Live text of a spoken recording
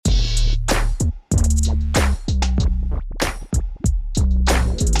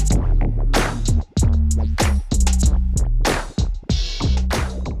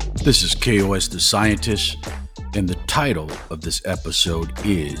This is KOS the Scientist, and the title of this episode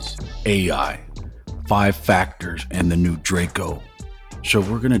is AI, 5 Factors and the New Draco. So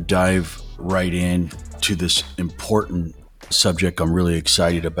we're going to dive right in to this important subject I'm really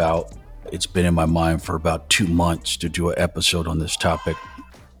excited about. It's been in my mind for about 2 months to do an episode on this topic.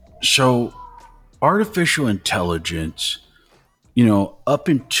 So artificial intelligence, up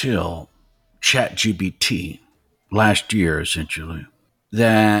until ChatGPT last year, essentially,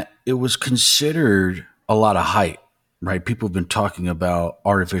 that it was considered a lot of hype, right? People have been talking about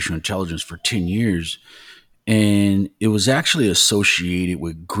artificial intelligence for 10 years, and it was actually associated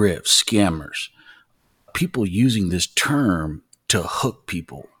with grifts, scammers, people using this term to hook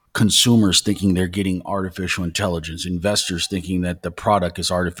people, consumers thinking they're getting artificial intelligence, investors thinking that the product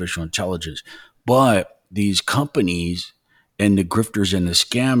is artificial intelligence. But these companies and the grifters and the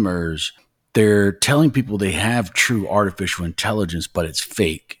scammers, they're telling people they have true artificial intelligence, but it's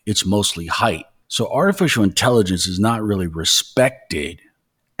fake. It's mostly hype. So artificial intelligence is not really respected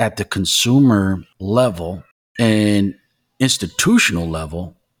at the consumer level and institutional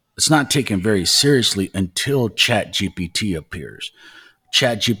level. It's not taken very seriously until ChatGPT appears.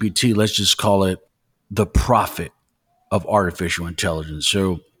 ChatGPT, let's just call it the prophet of artificial intelligence.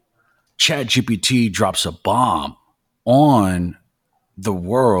 So ChatGPT drops a bomb on the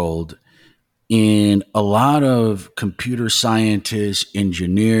world, and a lot of computer scientists,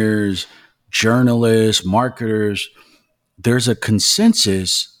 engineers, journalists, marketers, there's a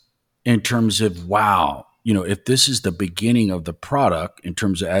consensus in terms of, wow, if this is the beginning of the product in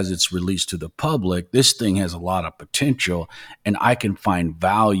terms of as it's released to the public, this thing has a lot of potential and I can find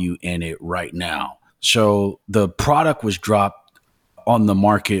value in it right now. So the product was dropped on the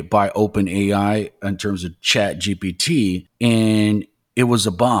market by OpenAI in terms of ChatGPT, and it was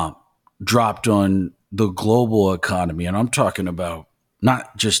a bomb dropped on the global economy. And I'm talking about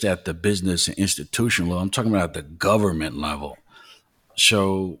not just at the business and institutional level, I'm talking about at the government level.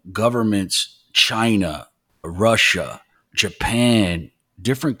 So governments, China, Russia, Japan,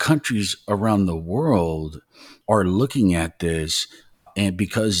 different countries around the world are looking at this, and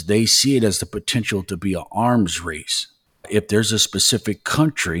because they see it as the potential to be an arms race. If there's a specific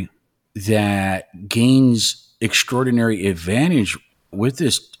country that gains extraordinary advantage with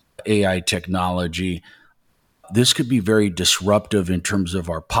this AI technology, this could be very disruptive in terms of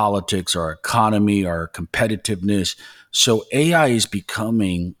our politics, our economy, our competitiveness. So AI is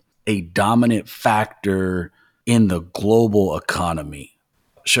becoming a dominant factor in the global economy.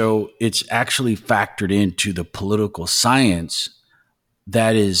 So it's actually factored into the political science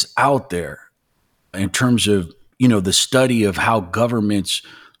that is out there in terms of, the study of how governments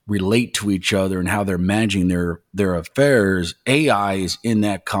relate to each other and how they're managing their affairs. AI is in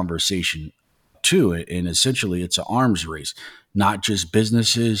that conversation too. And essentially it's an arms race, not just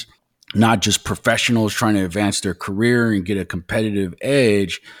businesses, not just professionals trying to advance their career and get a competitive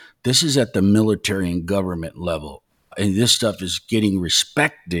edge. This is at the military and government level. And this stuff is getting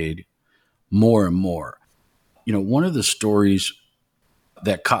respected more and more. One of the stories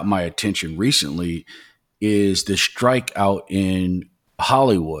that caught my attention recently is the strike out in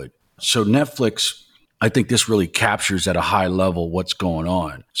Hollywood. So Netflix, I think this really captures at a high level what's going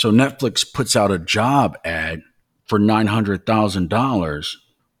on. So Netflix puts out a job ad for $900,000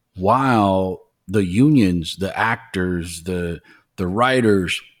 while the unions, the actors, the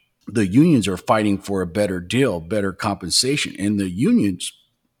writers, the unions are fighting for a better deal, better compensation. And the unions,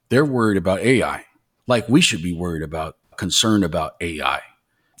 they're worried about AI. Like we should be concerned about AI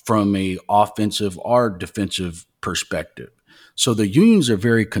from a offensive or defensive perspective. So the unions are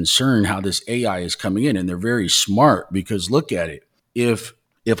very concerned how this AI is coming in, and they're very smart because look at it. If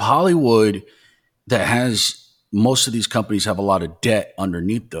Hollywood, that has most of these companies have a lot of debt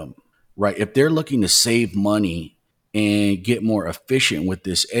underneath them, right? If they're looking to save money and get more efficient with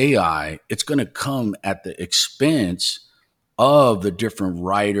this AI, it's going to come at the expense of the different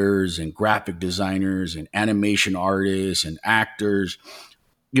writers and graphic designers and animation artists and actors,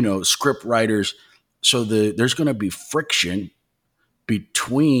 script writers. So there's going to be friction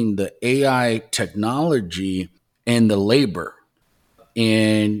between the AI technology and the labor.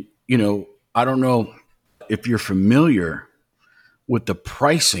 And, I don't know if you're familiar with the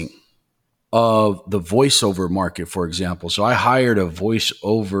pricing of the voiceover market, for example. So I hired a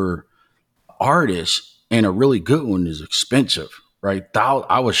voiceover artist, and a really good one is expensive, right?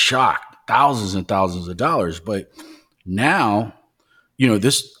 I was shocked, thousands and thousands of dollars. But now,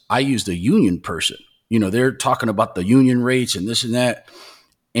 I used a union person. They're talking about the union rates and this and that.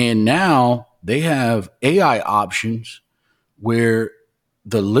 And now they have AI options where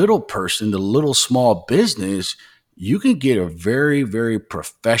the little person, the little small business you can get a very, very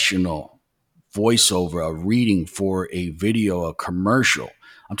professional voiceover, a reading for a video, a commercial.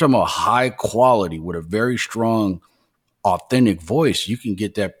 I'm talking about high quality with a very strong, authentic voice. You can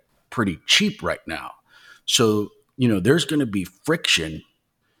get that pretty cheap right now. So, there's going to be friction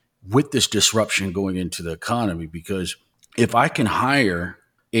with this disruption going into the economy because if I can hire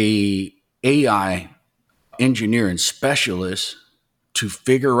a AI engineer and specialist to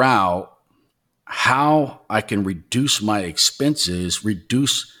figure out how I can reduce my expenses,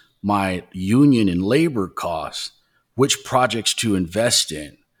 reduce my union and labor costs, which projects to invest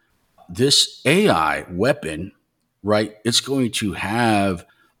in. This AI weapon, right, it's going to have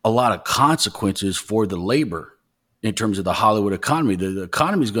a lot of consequences for the labor in terms of the Hollywood economy. The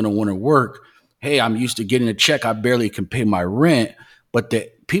economy is going to want to work. Hey, I'm used to getting a check. I barely can pay my rent. But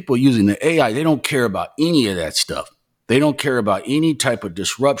the people using the AI, they don't care about any of that stuff. They don't care about any type of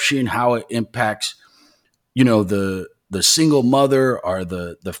disruption, how it impacts, the single mother or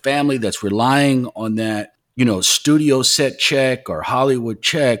the family that's relying on that, studio set check or Hollywood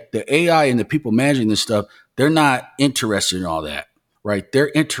check. The AI and the people managing this stuff, they're not interested in all that, right?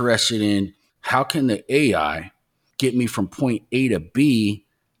 They're interested in how can the AI get me from point A to B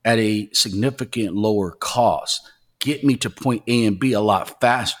at a significant lower cost, get me to point A and B a lot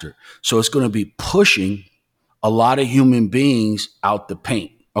faster. So it's going to be pushing a lot of human beings out the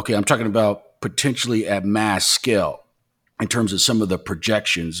paint. Okay, I'm talking about potentially at mass scale in terms of some of the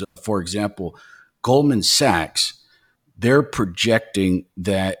projections. For example, Goldman Sachs, they're projecting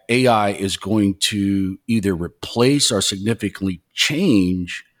that AI is going to either replace or significantly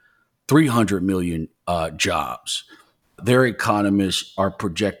change 300 million jobs. Their economists are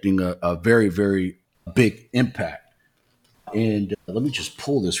projecting a very, very big impact. And let me just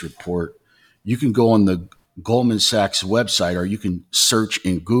pull this report. You can go on the Goldman Sachs website or you can search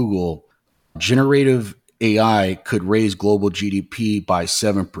in Google, generative AI could raise global GDP by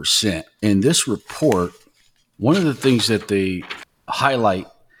 7%. In this report, one of the things that they highlight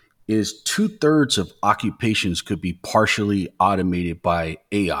is 2/3 of occupations could be partially automated by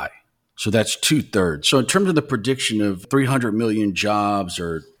AI. So that's 2/3. So in terms of the prediction of 300 million jobs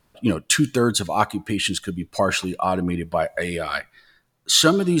or 2/3 of occupations could be partially automated by AI.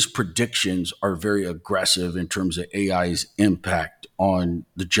 Some of these predictions are very aggressive in terms of AI's impact on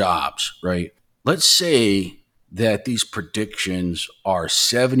the jobs, right? Let's say that these predictions are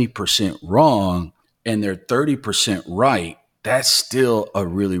 70% wrong and they're 30% right. That's still a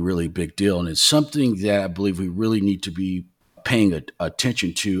really, really big deal. And it's something that I believe we really need to be paying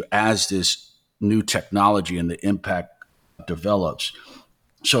attention to as this new technology and the impact develops.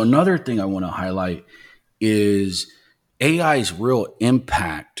 So another thing I want to highlight is AI's real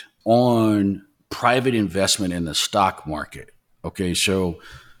impact on private investment in the stock market. Okay, so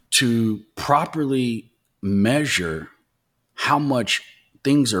to properly measure how much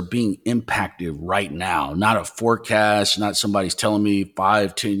things are being impacted right now, not a forecast, not somebody's telling me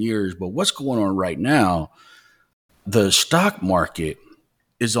 5, 10 years, but what's going on right now, the stock market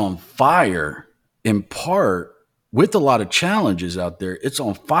is on fire in part with a lot of challenges out there. It's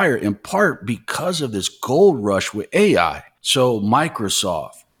on fire in part because of this gold rush with AI. So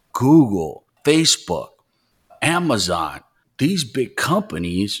Microsoft, Google, Facebook, Amazon, these big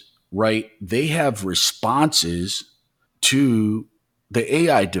companies, right? They have responses to the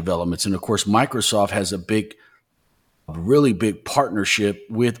AI developments. And of course, Microsoft has really big partnership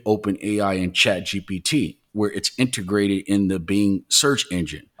with OpenAI and ChatGPT, where it's integrated in the Bing search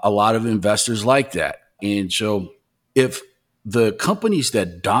engine. A lot of investors like that. And so if the companies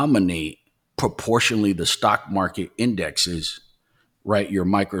that dominate proportionally the stock market indexes, right, your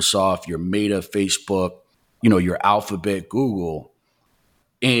Microsoft, your Meta, Facebook, your Alphabet, Google,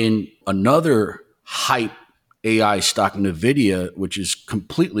 and another hype AI stock, NVIDIA, which is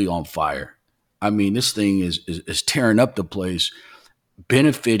completely on fire. I mean, this thing is tearing up the place,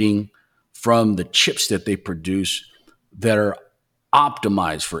 benefiting from the chips that they produce that are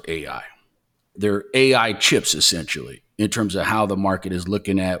optimized for AI. They're AI chips, essentially, in terms of how the market is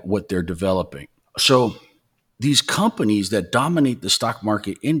looking at what they're developing. So these companies that dominate the stock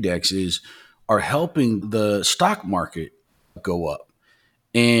market indexes are helping the stock market go up.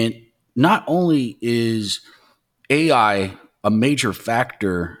 And not only is AI a major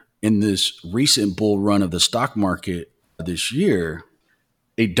factor in this recent bull run of the stock market this year,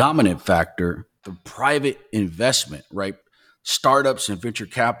 a dominant factor, the private investment, right? Startups and venture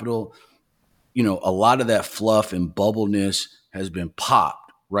capital, a lot of that fluff and bubbleness has been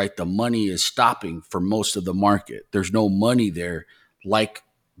popped, right? The money is stopping for most of the market. There's no money there like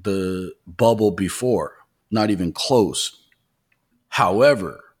the bubble before, not even close.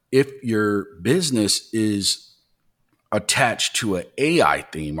 However, if your business is attached to an AI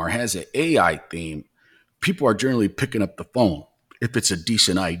theme or has an AI theme, people are generally picking up the phone if it's a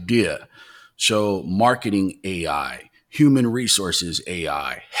decent idea. So marketing AI, human resources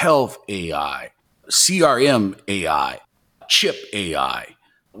AI, health AI, CRM AI, chip AI,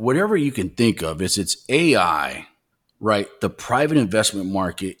 whatever you can think of, it's AI, right? The private investment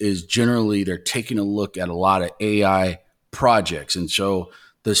market is generally, they're taking a look at a lot of AI projects. And so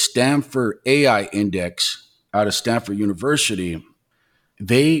the Stanford AI Index out of Stanford University,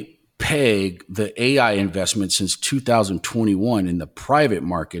 they peg the AI investment since 2021 in the private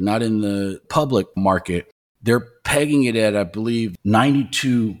market, not in the public market. They're pegging it at, I believe,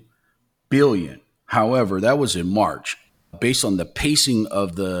 92 billion. However, that was in March. Based on the pacing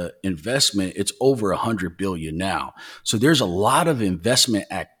of the investment, it's over 100 billion now. So there's a lot of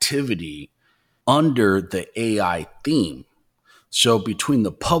investment activity under the AI theme. So between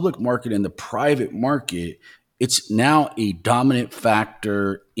the public market and the private market, it's now a dominant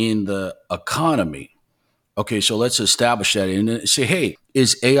factor in the economy. Okay, so let's establish that and then say, hey,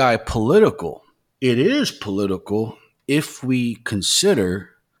 is AI political? It is political if we consider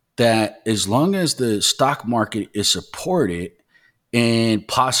that as long as the stock market is supported and it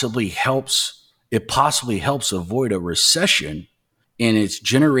possibly helps avoid a recession, and it's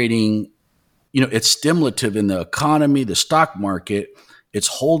generating, it's stimulative in the economy, the stock market, it's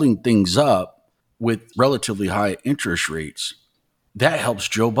holding things up with relatively high interest rates. That helps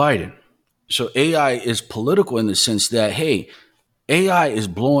Joe Biden. So AI is political in the sense that, hey, AI is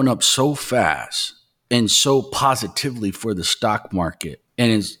blowing up so fast and so positively for the stock market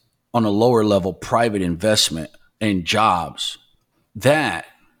and is on a lower level private investment and jobs that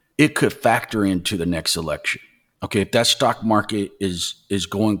it could factor into the next election. Okay, if that stock market is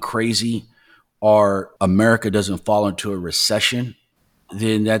going crazy or America doesn't fall into a recession,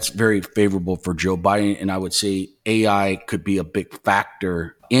 then that's very favorable for Joe Biden. And I would say AI could be a big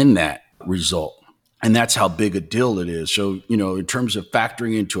factor in that result. And that's how big a deal it is. So, in terms of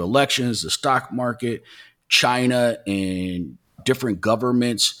factoring into elections, the stock market, China and different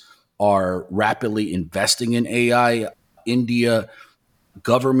governments are rapidly investing in AI. India,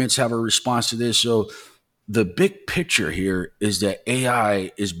 governments have a response to this. So the big picture here is that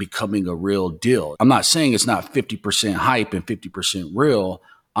AI is becoming a real deal. I'm not saying it's not 50% hype and 50% real.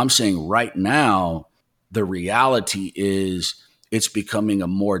 I'm saying right now, the reality is it's becoming a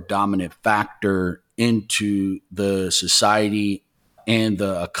more dominant factor into the society and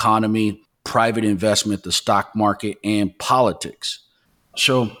the economy, private investment, the stock market, and politics.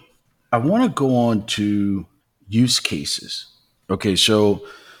 So I want to go on to use cases. Okay, so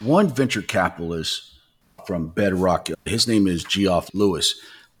one venture capitalist from Bedrock, his name is Geoff Lewis.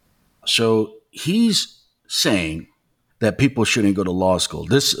 So he's saying that people shouldn't go to law school.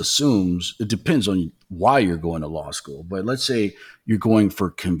 This assumes, it depends on why you're going to law school. But let's say you're going for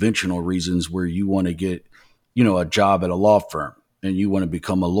conventional reasons where you want to get, a job at a law firm and you want to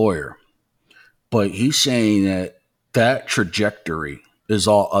become a lawyer. But he's saying that trajectory is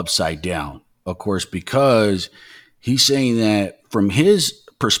all upside down, of course, because he's saying that from his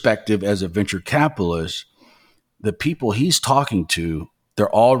perspective as a venture capitalist, the people he's talking to,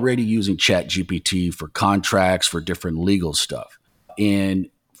 they're already using ChatGPT for contracts, for different legal stuff. And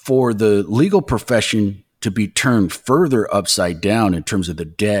for the legal profession to be turned further upside down in terms of the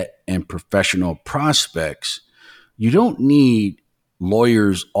debt and professional prospects, you don't need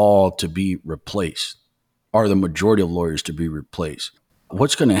lawyers all to be replaced, or the majority of lawyers to be replaced.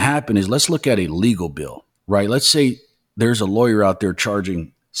 What's going to happen is, let's look at a legal bill, right? Let's say there's a lawyer out there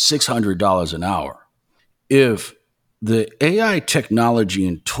charging $600 an hour. If the AI technology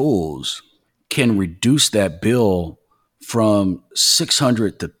and tools can reduce that bill from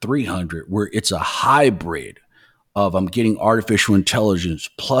 600 to 300, where it's a hybrid of I'm getting artificial intelligence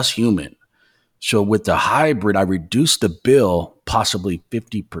plus human. So with the hybrid, I reduce the bill possibly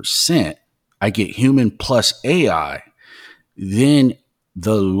 50%. I get human plus AI. Then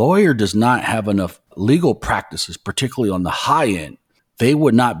the lawyer does not have enough legal practices, particularly on the high end. They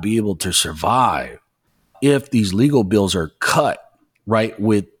would not be able to survive if these legal bills are cut, right,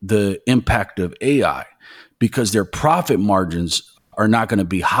 with the impact of AI, because their profit margins are not going to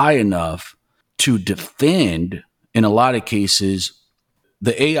be high enough to defend, in a lot of cases,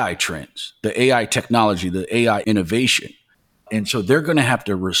 the AI trends, the AI technology, the AI innovation. And so they're going to have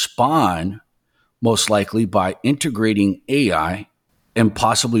to respond most likely by integrating AI and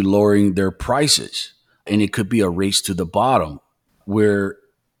possibly lowering their prices. And it could be a race to the bottom where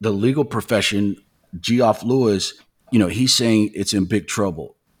the legal profession, Geoff Lewis, he's saying it's in big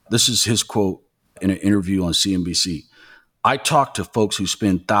trouble. This is his quote in an interview on CNBC. I talk to folks who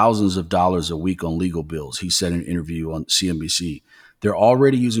spend thousands of dollars a week on legal bills, he said in an interview on CNBC. They're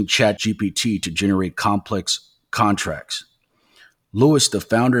already using ChatGPT to generate complex contracts. Lewis, the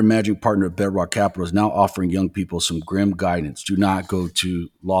founder and managing partner of Bedrock Capital, is now offering young people some grim guidance. Do not go to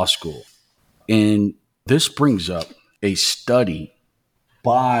law school. And this brings up a study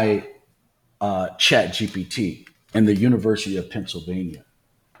by ChatGPT and the University of Pennsylvania.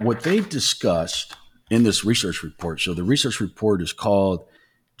 What they've discussed in this research report, so the research report is called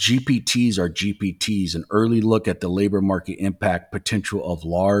GPTs are GPTs, an early look at the labor market impact potential of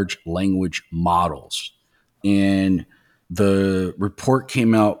large language models. And the report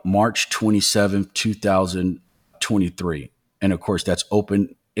came out March 27th, 2023. And of course, that's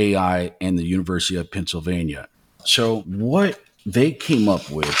Open AI and the University of Pennsylvania. So what they came up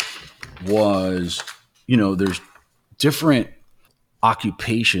with was, there's different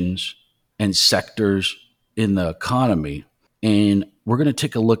occupations and sectors in the economy. And we're going to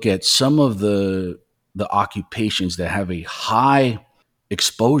take a look at some of the occupations that have a high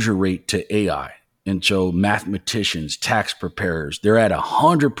exposure rate to AI. And so mathematicians, tax preparers, they're at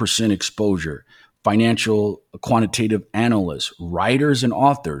 100% exposure. Financial quantitative analysts, writers and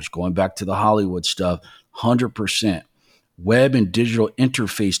authors, going back to the Hollywood stuff, 100%. Web and digital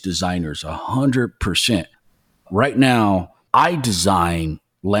interface designers, 100%. Right now, I design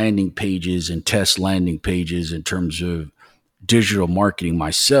landing pages and test landing pages in terms of digital marketing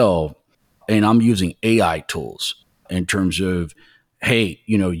myself, and I'm using AI tools in terms of, hey,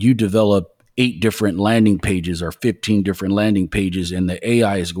 you develop 8 different landing pages or 15 different landing pages, and the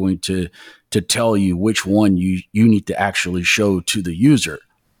AI is going to tell you which one you need to actually show to the user.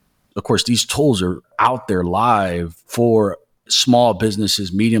 Of course, these tools are out there live for small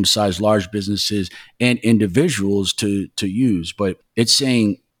businesses, medium-sized, large businesses, and individuals to use. But it's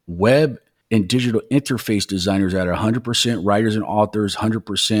saying web and digital interface designers at 100%, writers and authors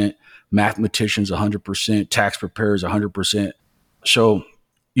 100%, mathematicians 100%, tax preparers 100%. So,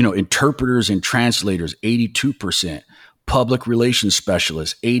 interpreters and translators 82%, public relations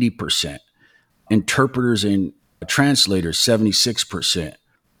specialists 80%, interpreters and translators 76%.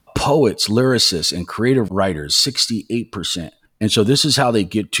 Poets, lyricists, and creative writers, 68%. And so this is how they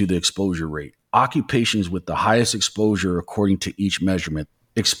get to the exposure rate. Occupations with the highest exposure according to each measurement.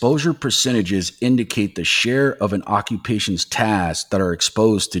 Exposure percentages indicate the share of an occupation's tasks that are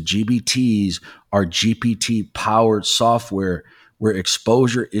exposed to GPTs or GPT-powered software, where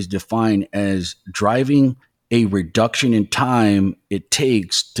exposure is defined as driving a reduction in time it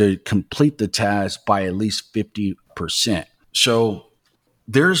takes to complete the task by at least 50%. So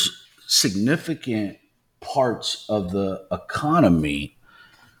there's significant parts of the economy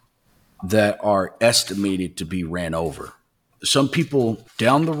that are estimated to be ran over. Some people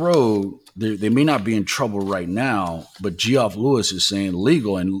down the road, they may not be in trouble right now, but Geoff Lewis is saying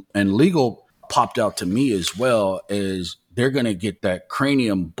legal, and legal popped out to me as well, as they're going to get that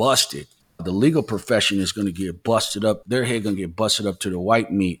cranium busted. The legal profession is going to get busted up. Their head going to get busted up to the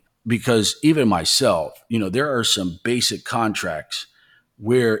white meat, because even myself, there are some basic contracts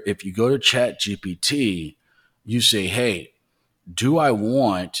where if you go to ChatGPT, you say, hey, do I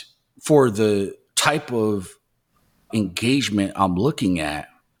want, for the type of engagement I'm looking at,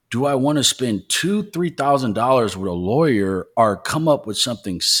 do I want to spend $2,000-$3,000 with a lawyer, or come up with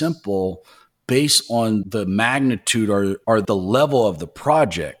something simple based on the magnitude or the level of the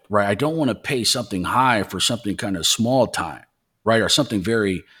project, right? I don't want to pay something high for something kind of small time, right? Or something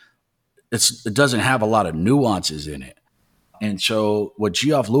it doesn't have a lot of nuances in it. And so what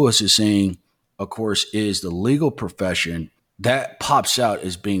Geoff Lewis is saying, of course, is the legal profession that pops out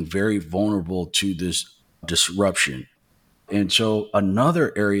as being very vulnerable to this disruption. And so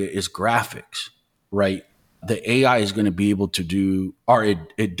another area is graphics, right? The AI is going to be able to do, or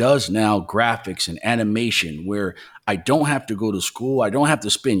it does now, graphics and animation, where I don't have to go to school. I don't have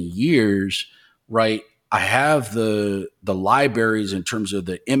to spend years, right? I have the libraries in terms of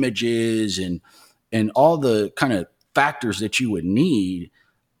the images and all the kind of factors that you would need.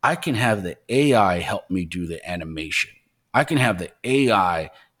 I can have the AI help me do the animation. I can have the AI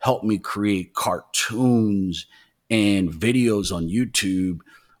help me create cartoons and videos on YouTube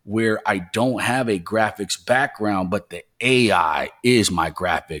where I don't have a graphics background, but the AI is my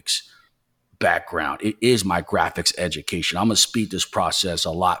graphics background. It is my graphics education. I'm going to speed this process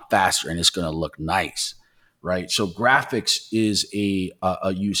a lot faster, and it's going to look nice, right? So graphics is a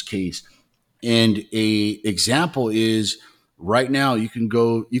use case. And a example is, right now you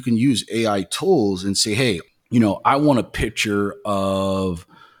can use AI tools and say, hey, I want a picture of,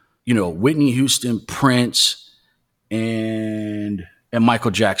 Whitney Houston, Prince, and Michael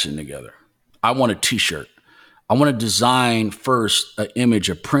Jackson together. I want a t-shirt. I want to design first an image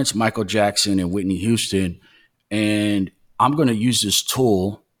of Prince, Michael Jackson, and Whitney Houston. And I'm going to use this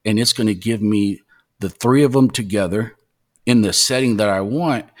tool and it's going to give me the three of them together in the setting that I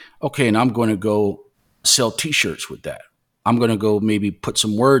want. Okay. And I'm going to go sell t-shirts with that. I'm going to go maybe put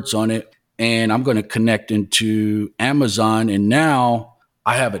some words on it and I'm going to connect into Amazon. And now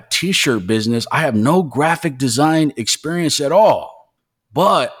I have a t-shirt business. I have no graphic design experience at all,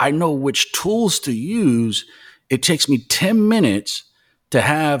 but I know which tools to use. It takes me 10 minutes to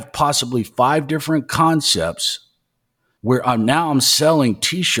have possibly 5 different concepts where I'm selling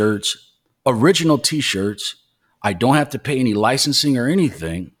t-shirts, original t-shirts. I don't have to pay any licensing or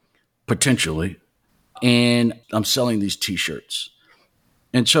anything, potentially. And I'm selling these t-shirts.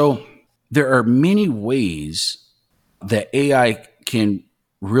 And so there are many ways that AI can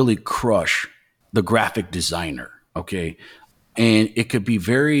really crush the graphic designer. Okay. And it could be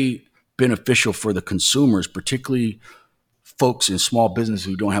very beneficial for the consumers, particularly folks in small business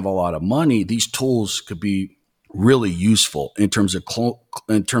who don't have a lot of money. These tools could be really useful in terms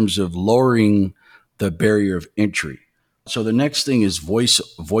of lowering the barrier of entry. So the next thing is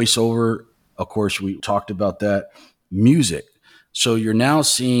voiceover. Of course, we talked about that. Music. So you're now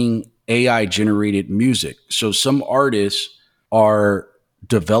seeing AI generated music. So some artists are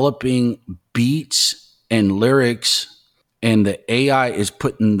developing beats and lyrics, and the AI is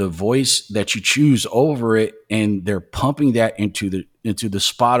putting the voice that you choose over it, and they're pumping that into the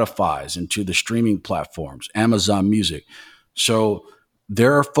Spotify's, into the streaming platforms, Amazon Music. So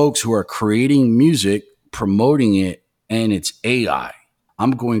there are folks who are creating music, promoting it, and it's AI.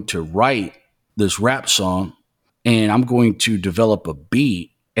 I'm going to write this rap song and I'm going to develop a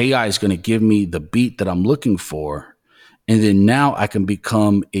beat. AI is going to give me the beat that I'm looking for. And then now I can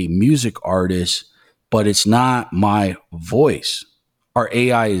become a music artist, but it's not my voice. Our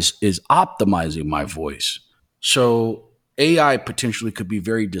AI is optimizing my voice. So AI potentially could be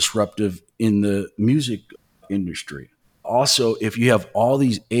very disruptive in the music industry. Also, if you have all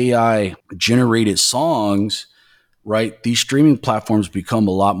these AI generated songs, right, these streaming platforms become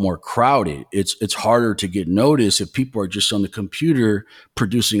a lot more crowded. It's harder to get noticed if people are just on the computer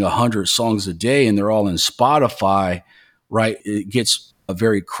producing 100 songs a day and they're all in Spotify, right? It gets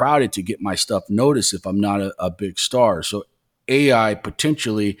very crowded to get my stuff noticed if I'm not a big star. So AI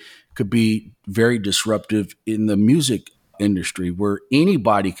potentially could be very disruptive in the music industry where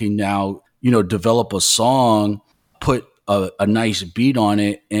anybody can now, develop a song, put a nice beat on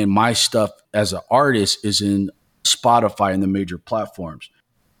it, and my stuff as an artist is in Spotify and the major platforms.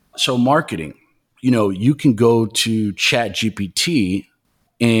 So marketing, you can go to Chat GPT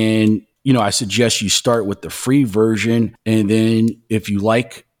and, I suggest you start with the free version. And then if you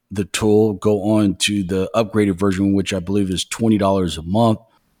like the tool, go on to the upgraded version, which I believe is $20 a month.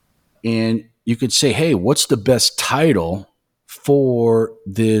 And you could say, hey, what's the best title for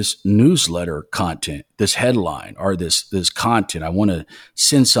this newsletter content, this headline or this content? I want to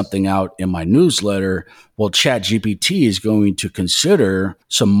send something out in my newsletter. Well, ChatGPT is going to consider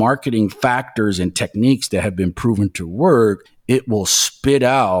some marketing factors and techniques that have been proven to work. It will spit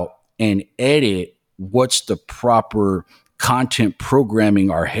out and edit what's the proper content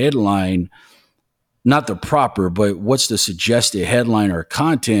programming or headline, not the proper, but what's the suggested headline or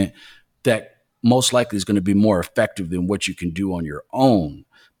content that most likely is going to be more effective than what you can do on your own,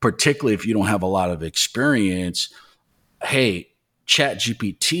 particularly if you don't have a lot of experience. Hey, Chat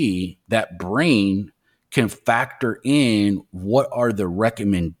GPT, that brain can factor in what are the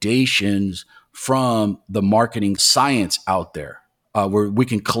recommendations from the marketing science out there, where we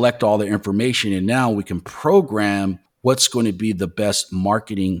can collect all the information and now we can program what's going to be the best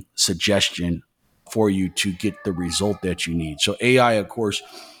marketing suggestion for you to get the result that you need. So AI, of course,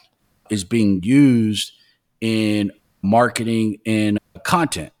 is being used in marketing and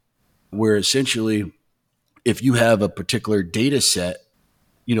content, where essentially if you have a particular data set,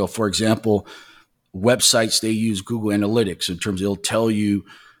 for example, websites, they use Google Analytics in terms of it'll tell you,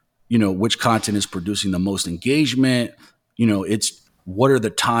 which content is producing the most engagement. It's what are the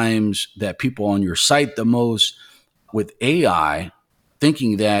times that people on your site the most. With AI,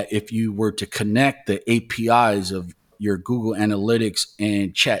 thinking that if you were to connect the APIs of your Google Analytics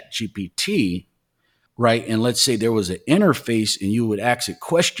and Chat GPT, right? And let's say there was an interface and you would ask it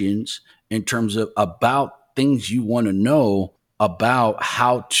questions in terms of about things you want to know about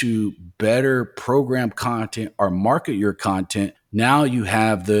how to better program content or market your content. Now you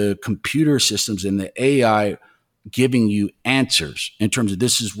have the computer systems and the AI giving you answers in terms of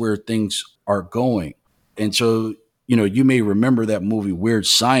this is where things are going. And so, you may remember that movie Weird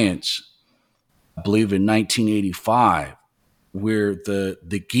Science, I believe in 1985, where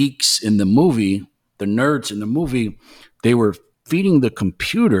the geeks in the movie, the nerds in the movie, they were feeding the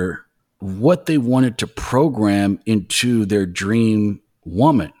computer what they wanted to program into their dream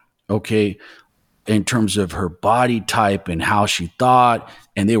woman. Okay. In terms of her body type and how she thought,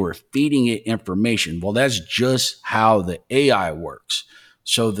 and they were feeding it information. Well, that's just how the AI works.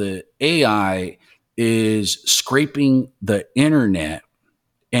 So the AI is scraping the internet,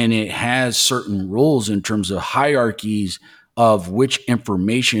 and it has certain rules in terms of hierarchies of which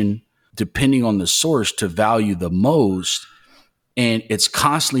information, depending on the source, to value the most. And it's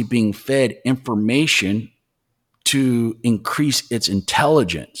constantly being fed information to increase its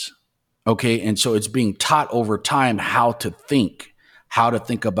intelligence. Okay. And so it's being taught over time how to think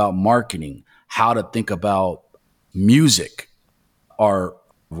about marketing, how to think about music, or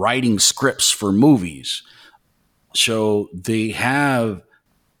writing scripts for movies. So they have,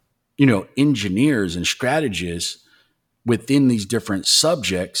 engineers and strategists within these different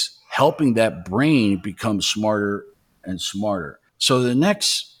subjects, helping that brain become smarter and smarter. So the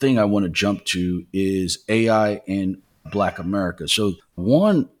next thing I want to jump to is AI in Black America. So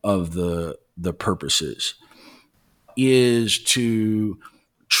one of the purposes is to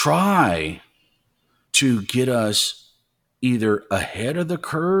try to get us either ahead of the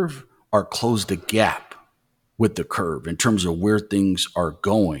curve or close the gap with the curve in terms of where things are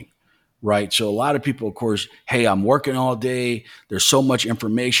going. Right. So a lot of people, of course, hey, I'm working all day. There's so much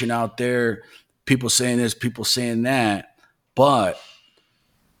information out there. People saying this, people saying that. But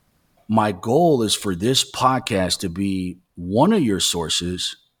my goal is for this podcast to be one of your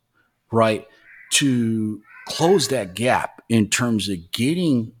sources, right, to close that gap in terms of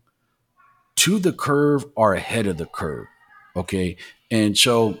getting to the curve or ahead of the curve. Okay. And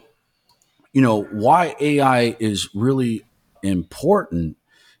so, why AI is really important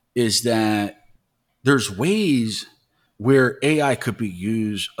is that there's ways where AI could be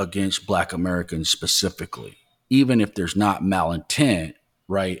used against Black Americans specifically, even if there's not malintent,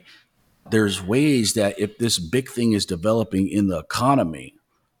 right? There's ways that if this big thing is developing in the economy,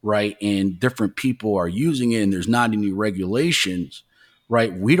 right, and different people are using it and there's not any regulations,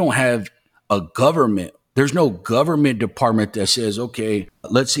 right, we don't have a government. There's no government department that says, okay,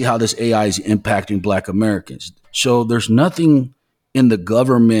 let's see how this AI is impacting Black Americans. So there's nothing in the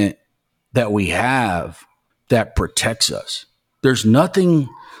government that we have that protects us. There's nothing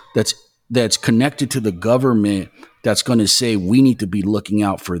that's connected to the government that's going to say we need to be looking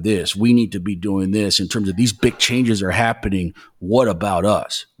out for this. We need to be doing this in terms of these big changes are happening. What about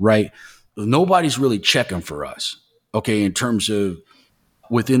us, right? Nobody's really checking for us, okay, in terms of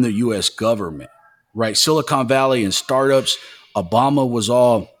within the U.S. government, right? Silicon Valley and startups, Obama was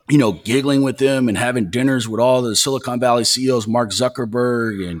all, giggling with them and having dinners with all the Silicon Valley CEOs, Mark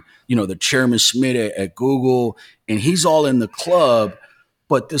Zuckerberg and, the chairman Schmidt at Google, and he's all in the club.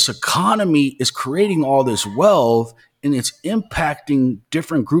 But this economy is creating all this wealth and it's impacting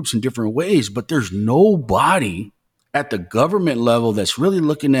different groups in different ways. But there's nobody at the government level that's really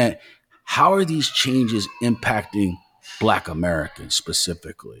looking at how are these changes impacting Black Americans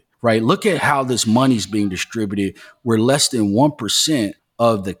specifically, right? Look at how this money's being distributed, where less than 1%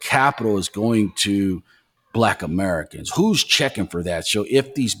 of the capital is going to Black Americans. Who's checking for that? So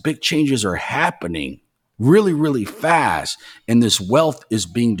if these big changes are happening really, really fast, and this wealth is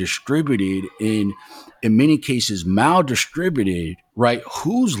being distributed in many cases maldistributed, right?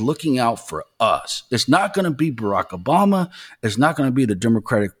 Who's looking out for us? It's not going to be Barack Obama. It's not going to be the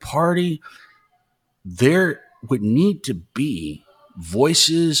Democratic Party. There would need to be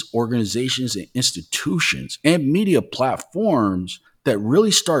voices, organizations, and institutions and media platforms that really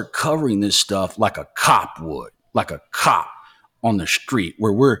start covering this stuff like a cop would, like a cop on the street,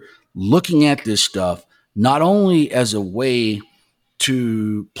 where we're looking at this stuff not only as a way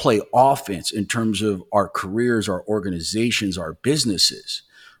to play offense in terms of our careers, our organizations, our businesses.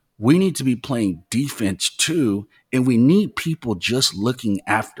 We need to be playing defense too, and we need people just looking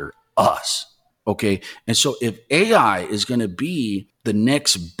after us. Okay. And so if AI is going to be the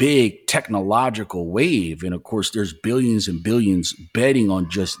next big technological wave, and of course there's billions and billions betting on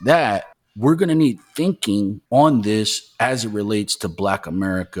just that, we're going to need thinking on this as it relates to Black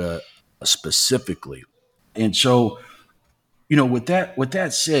America specifically. And so, with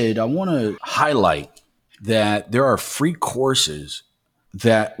that said, I want to highlight that there are free courses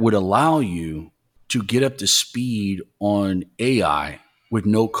that would allow you to get up to speed on AI with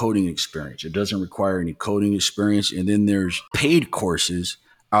no coding experience. It doesn't require any coding experience. And then there's paid courses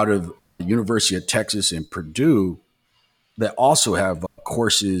out of the University of Texas and Purdue that also have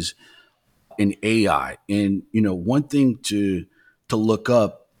courses in AI. And, one thing to look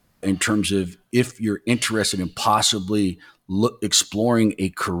up in terms of if you're interested in possibly exploring a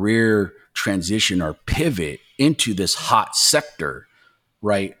career transition or pivot into this hot sector,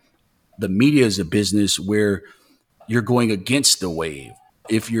 right? The media is a business where you're going against the wave.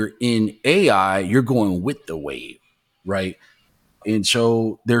 If you're in AI, you're going with the wave, right? And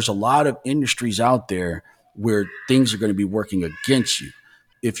so there's a lot of industries out there where things are going to be working against you.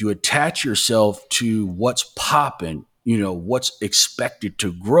 If you attach yourself to what's popping, what's expected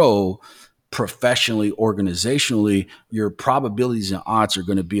to grow professionally, organizationally, your probabilities and odds are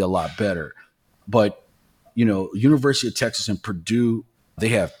going to be a lot better. But, University of Texas and Purdue, they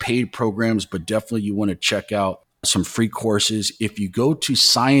have paid programs, but definitely you want to check out some free courses. If you go to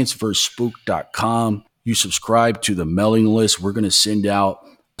scienceversespook.com, you subscribe to the mailing list, we're going to send out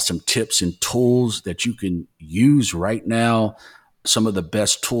some tips and tools that you can use right now. Some of the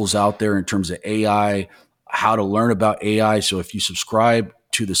best tools out there in terms of AI, how to learn about AI. So if you subscribe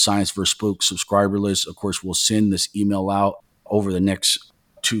to the Science vs. Spook subscriber list, of course, we'll send this email out over the next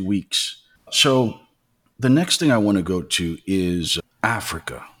 2 weeks. So the next thing I want to go to is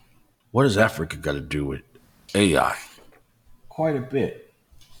Africa. What does Africa got to do with AI? Quite a bit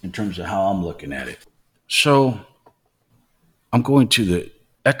in terms of how I'm looking at it. So I'm going to the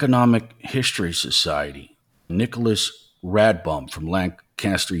Economic History Society. Nicholas Radbaum from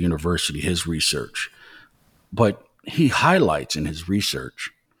Lancaster University, his research. But he highlights in his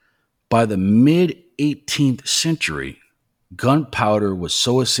research, by the mid-18th century, gunpowder was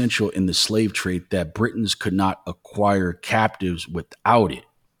so essential in the slave trade that Britons could not acquire captives without it.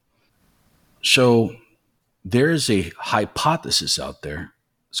 So there is a hypothesis out there.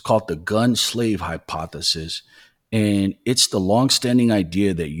 It's called the gun slave hypothesis. And it's the longstanding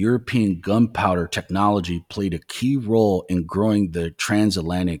idea that European gunpowder technology played a key role in growing the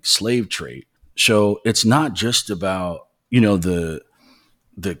transatlantic slave trade. So it's not just about, the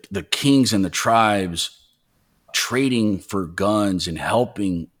kings and the tribes trading for guns and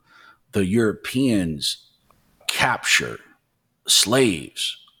helping the Europeans capture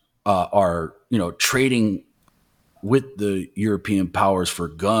slaves, are, trading with the European powers for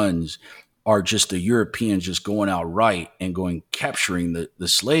guns, are just the Europeans just going outright and going capturing the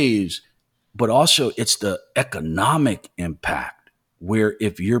slaves. But also it's the economic impact, where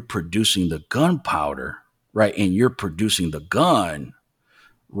if you're producing the gunpowder, right, and you're producing the gun,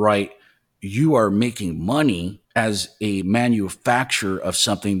 right, you are making money as a manufacturer of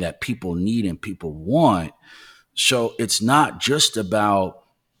something that people need and people want. So it's not just about,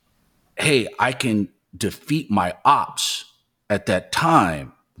 hey, I can defeat my ops at that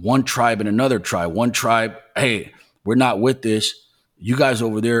time. One tribe and another tribe. One tribe, hey, we're not with this. You guys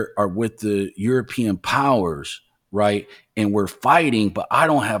over there are with the European powers, right? And we're fighting, but I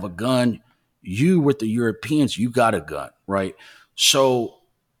don't have a gun. You with the Europeans, you got a gun, right? So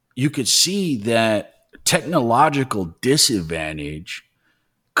you could see that technological disadvantage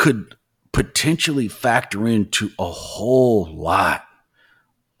could potentially factor into a whole lot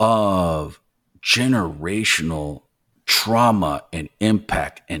of generational trauma and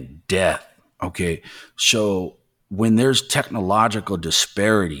impact and death. Okay. So when there's technological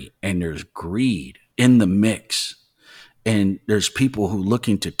disparity and there's greed in the mix, and there's people who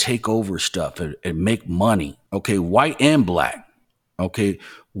looking to take over stuff and make money, okay, white and black, okay,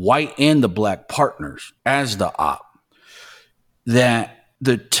 white and the black partners as the op, that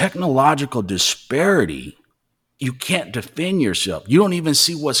the technological disparity, you can't defend yourself. You don't even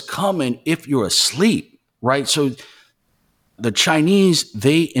see what's coming if you're asleep, right? So the Chinese,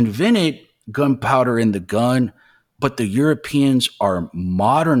 they invented gunpowder in the gun, but the Europeans are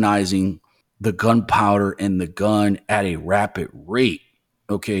modernizing the gunpowder and the gun at a rapid rate.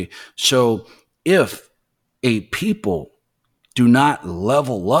 Okay. So if a people do not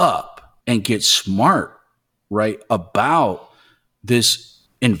level up and get smart, right, about this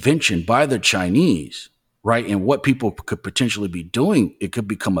invention by the Chinese, right, and what people could potentially be doing, it could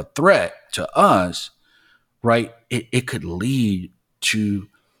become a threat to us, right? It could lead to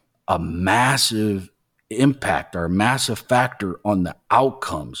a massive impact or a massive factor on the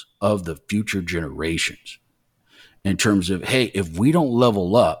outcomes of the future generations in terms of, hey, if we don't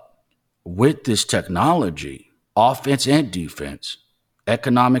level up with this technology, offense and defense,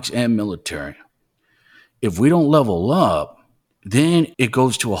 economics and military, if we don't level up, then it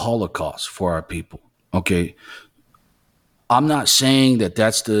goes to a holocaust for our people. Okay. I'm not saying that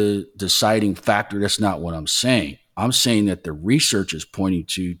that's the deciding factor. That's not what I'm saying. I'm saying that the research is pointing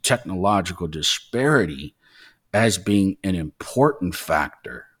to technological disparity as being an important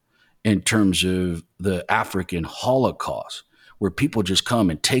factor in terms of the African Holocaust, where people just come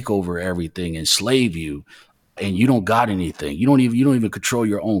and take over everything, enslave you, and you don't got anything. You don't even control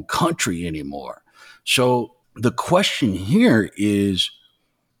your own country anymore. So the question here is,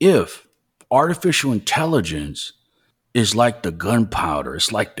 if artificial intelligence is like the gunpowder.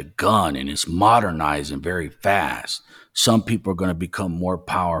 It's like the gun, and it's modernizing very fast. Some people are going to become more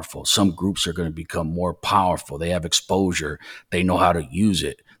powerful. Some groups are going to become more powerful. They have exposure. They know how to use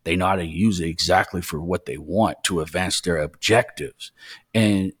it. They know how to use it exactly for what they want to advance their objectives.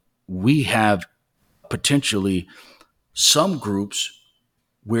 And we have potentially some groups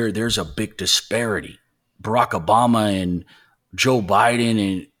where there's a big disparity. Barack Obama and Joe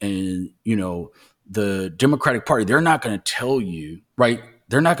Biden and the Democratic Party, they're not going to tell you, right?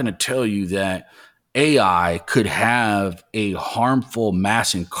 They're not going to tell you that AI could have a harmful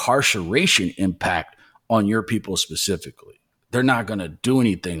mass incarceration impact on your people specifically. They're not going to do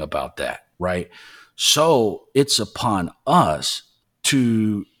anything about that, right? So it's upon us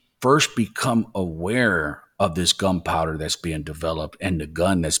to first become aware of this gunpowder that's being developed and the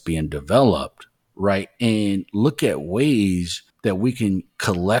gun that's being developed, right? And look at ways that we can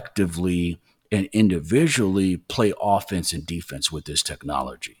collectively and individually play offense and defense with this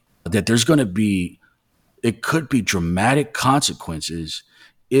technology. That there's going to be, it could be dramatic consequences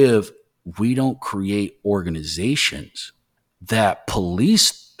if we don't create organizations that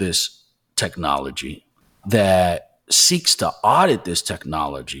police this technology, that seeks to audit this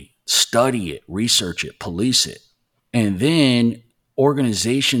technology, study it, research it, police it, and then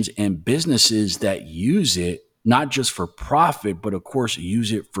organizations and businesses that use it, not just for profit, but of course,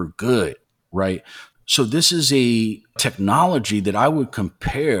 use it for good, right? So this is a technology that I would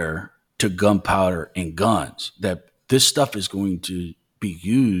compare to gunpowder and guns, that this stuff is going to be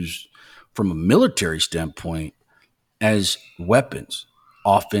used from a military standpoint as weapons,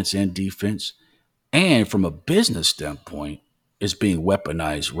 offense and defense, and from a business standpoint, is being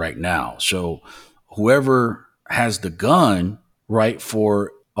weaponized right now. So whoever has the gun, right,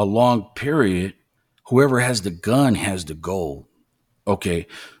 for a long period, whoever has the gun has the gold. Okay.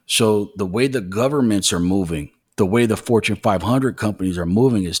 So the way the governments are moving, the way the Fortune 500 companies are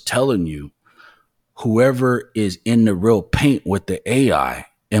moving is telling you whoever is in the real paint with the AI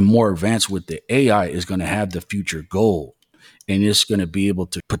and more advanced with the AI is going to have the future gold. And it's going to be able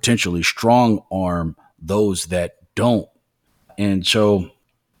to potentially strong arm those that don't. And so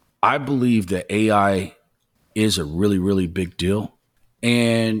I believe that AI is a really, really big deal.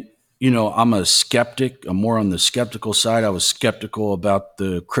 And, I'm a skeptic. I'm more on the skeptical side. I was skeptical about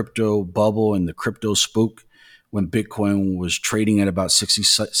the crypto bubble and the crypto spook when Bitcoin was trading at about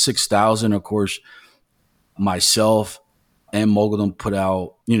 66,000. Of course, myself and Mogulum put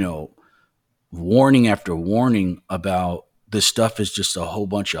out, warning after warning about this stuff is just a whole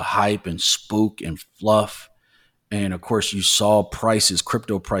bunch of hype and spook and fluff. And of course, you saw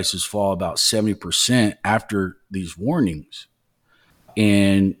crypto prices fall about 70% after these warnings.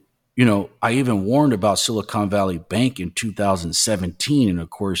 And, I even warned about Silicon Valley Bank in 2017. And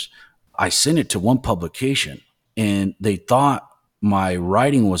of course, I sent it to one publication and they thought my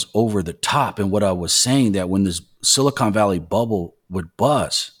writing was over the top. And what I was saying, that when this Silicon Valley bubble would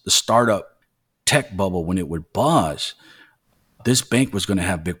bust, the startup tech bubble, when it would bust, this bank was going to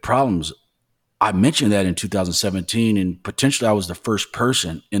have big problems. I mentioned that in 2017, and potentially I was the first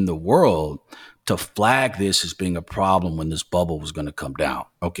person in the world to flag this as being a problem when this bubble was going to come down.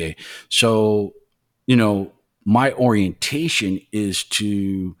 Okay. So, my orientation is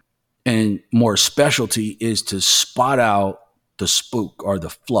to, and more specialty is to spot out the spook or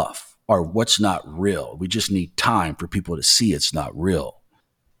the fluff or what's not real. We just need time for people to see it's not real.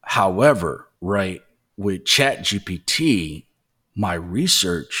 However, right, with ChatGPT, my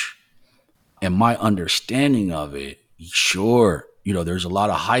research and my understanding of it, sure, there's a lot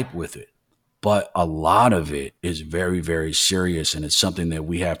of hype with it, but a lot of it is very, very serious. And it's something that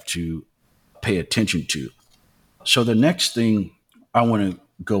we have to pay attention to. So the next thing I want to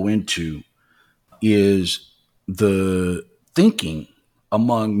go into is the thinking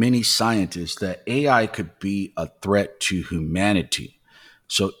among many scientists that AI could be a threat to humanity.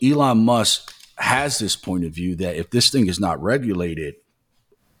 So Elon Musk has this point of view that if this thing is not regulated,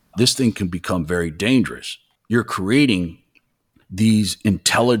 this thing can become very dangerous. You're creating these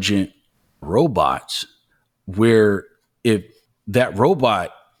intelligent robots where if that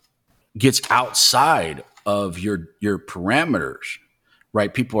robot gets outside of your parameters,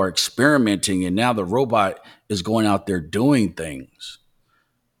 right? People are experimenting and now the robot is going out there doing things,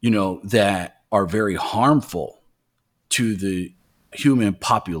 that are very harmful to the human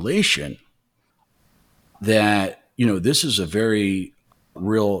population, that, this is a very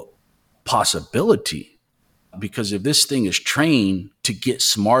real possibility, because if this thing is trained to get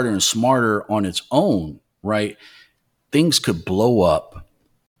smarter and smarter on its own, right, things could blow up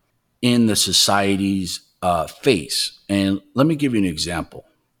in the society's face. And let me give you an example.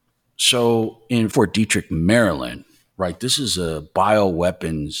 So in Fort Detrick, Maryland, right, this is a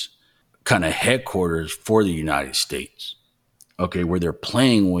bioweapons kind of headquarters for the United States, okay, where they're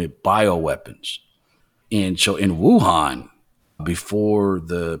playing with bioweapons. And so in Wuhan, before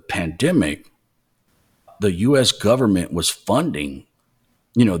the pandemic, the US government was funding,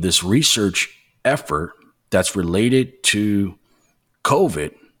 this research effort that's related to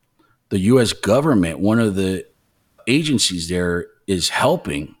COVID. The US government, one of the agencies there, is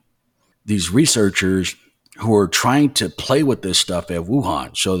helping these researchers who are trying to play with this stuff at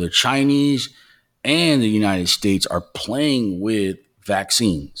Wuhan. So the Chinese and the United States are playing with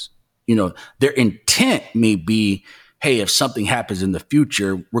vaccines. Their intent may be, hey, if something happens in the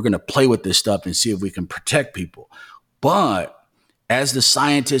future, we're going to play with this stuff and see if we can protect people. But as the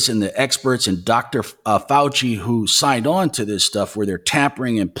scientists and the experts and Dr. Fauci, who signed on to this stuff where they're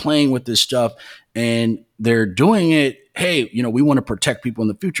tampering and playing with this stuff and they're doing it, hey, we want to protect people in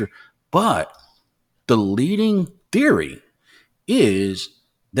the future. But the leading theory is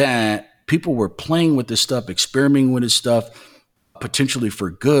that people were playing with this stuff, experimenting with this stuff, potentially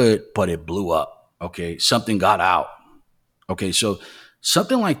for good, but it blew up. Okay. Something got out. Okay. So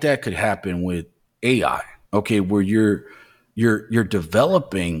something like that could happen with AI. Okay. Where you're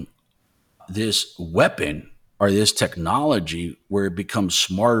developing this weapon or this technology where it becomes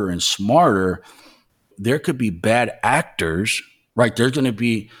smarter and smarter. There could be bad actors, right?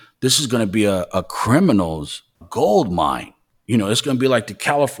 This is going to be a criminal's gold mine. It's going to be like the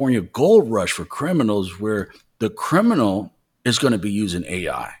California gold rush for criminals, where the criminal is going to be using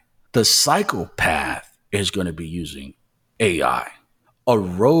AI. The psychopath is going to be using AI. A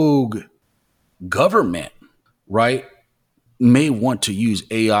rogue government, right, may want to use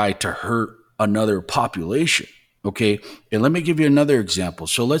AI to hurt another population. Okay. And let me give you another example.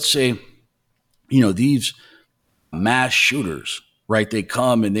 So let's say, these mass shooters, right? They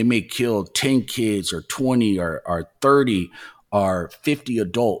come and they may kill 10 kids or 20 or 30 or 50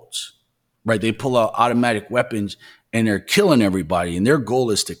 adults, right? They pull out automatic weapons and they're killing everybody. And their goal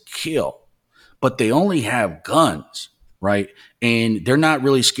is to kill, but they only have guns, right? And they're not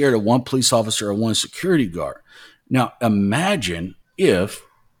really scared of one police officer or one security guard. Now, imagine if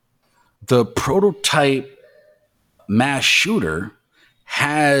the prototype mass shooter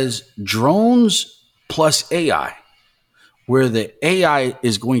has drones plus AI, where the AI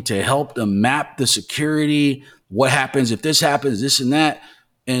is going to help them map the security, what happens if this happens, this and that.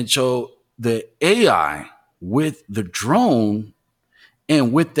 And so the AI with the drone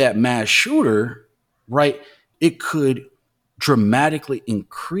and with that mass shooter, right, it could dramatically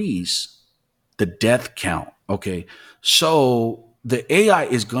increase the death count. Okay. So the AI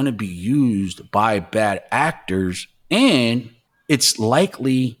is going to be used by bad actors, and it's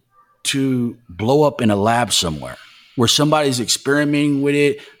likely to blow up in a lab somewhere where somebody's experimenting with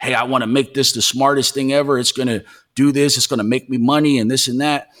it. Hey, I want to make this the smartest thing ever. It's going to do this. It's going to make me money and this and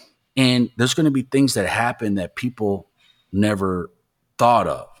that. And there's going to be things that happen that people never thought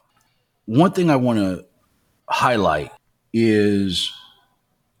of. One thing I want to highlight is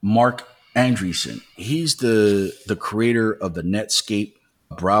Mark Andreessen. He's the creator of the Netscape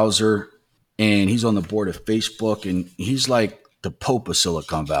browser, and he's on the board of Facebook, and he's like the Pope of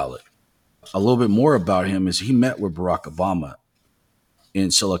Silicon Valley. A little bit more about him is he met with Barack Obama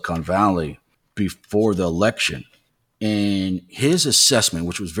in Silicon Valley before the election. And his assessment,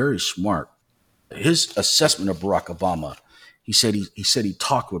 which was very smart, his assessment of Barack Obama, he said he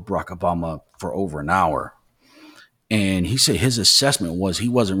talked with Barack Obama for over an hour. And he said his assessment was he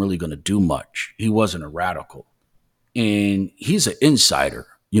wasn't really going to do much. He wasn't a radical. And he's an insider.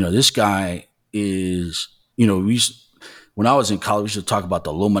 This guy is, when I was in college, we used to talk about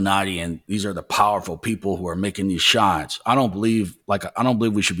the Illuminati, and these are the powerful people who are making these shots. I don't believe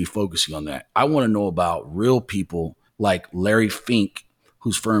we should be focusing on that. I want to know about real people like Larry Fink,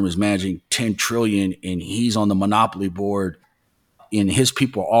 whose firm is managing 10 trillion, and he's on the monopoly board, and his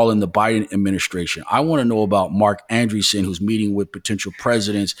people are all in the Biden administration. I want to know about Mark Andreessen, who's meeting with potential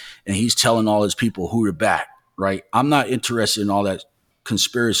presidents, and he's telling all his people who are back, right? I'm not interested in all that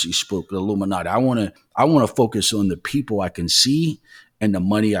conspiracy spook, the Illuminati. I want to focus on the people I can see and the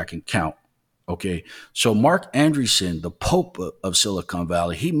money I can count. Okay. So Mark Andreessen, the Pope of Silicon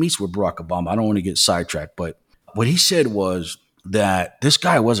Valley, he meets with Barack Obama. I don't want to get sidetracked, but what he said was that this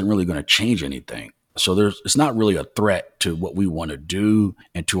guy wasn't really going to change anything. So it's not really a threat to what we want to do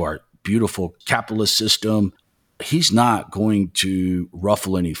and to our beautiful capitalist system. He's not going to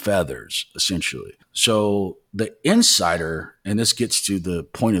ruffle any feathers, essentially. So the insider, and this gets to the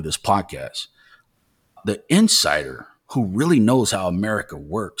point of this podcast, the insider who really knows how America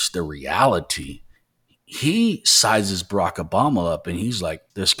works, the reality, he sizes Barack Obama up and he's like,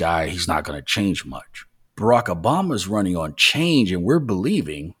 this guy, he's not going to change much. Barack Obama is running on change, and we're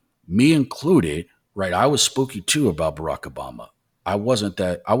believing, me included, right? I was spooky too about Barack Obama. I wasn't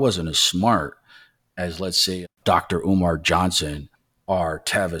as smart as, let's say, Dr. Umar Johnson or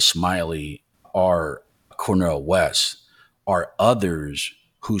Tavis Smiley or Cornel West or others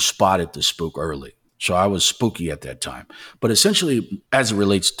who spotted the spook early. So I was spooky at that time. But essentially, as it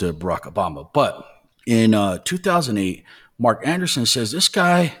relates to Barack Obama. But in 2008, Mark Anderson says, this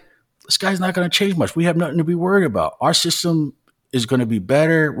guy's not going to change much. We have nothing to be worried about. Our system is going to be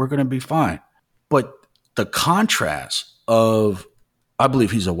better. We're going to be fine. But the contrast of, I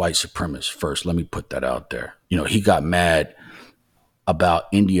believe he's a white supremacist first. Let me put that out there. He got mad about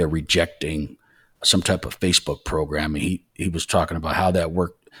India rejecting some type of Facebook program. And he was talking about how that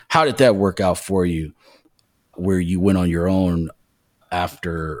worked. How did that work out for you, where you went on your own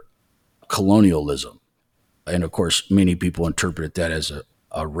after colonialism? And of course, many people interpreted that as a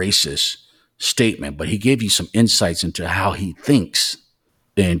racist statement, but he gave you some insights into how he thinks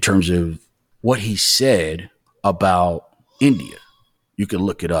in terms of what he said about India. You can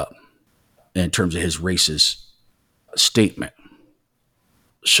look it up in terms of his racist statement.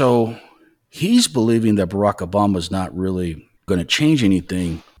 So he's believing that Barack Obama is not really going to change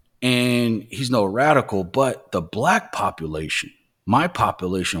anything, and he's no radical, but the black population, my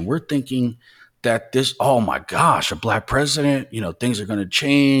population, we're thinking that this, oh my gosh, a black president, things are going to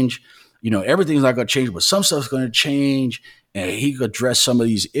change. Everything's not going to change, but some stuff's going to change, and he could address some of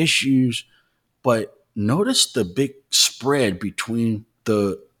these issues. But notice the big spread between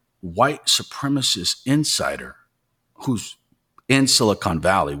the white supremacist insider who's in Silicon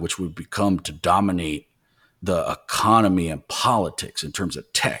Valley, which would become to dominate the economy and politics in terms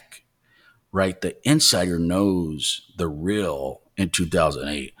of tech, right? The insider knows the real in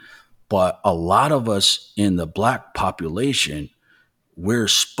 2008. But a lot of us in the black population, we're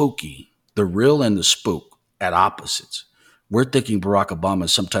spooky, the real and the spook at opposites. We're thinking Barack Obama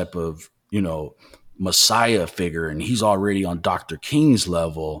is some type of, messiah figure, and he's already on Dr. King's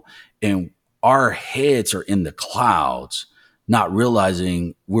level, and our heads are in the clouds, not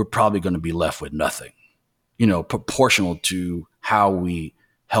realizing we're probably going to be left with nothing, proportional to how we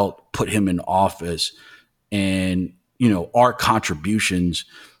helped put him in office and, our contributions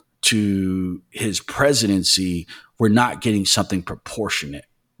to his presidency. We're not getting something proportionate,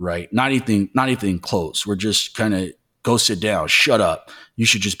 right? Not anything close. We're just kind of, go sit down, shut up. You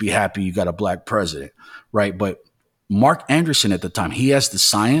should just be happy you got a black president, right? But Mark Anderson at the time, he has the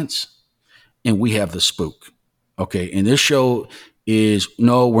science and we have the spook. Okay. And this show is,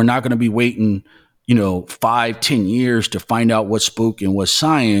 no, we're not going to be waiting, 5-10 years to find out what's spook and what's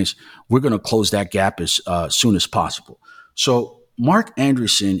science. We're going to close that gap as soon as possible. So Mark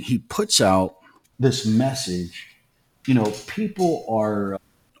Anderson, he puts out this message, people are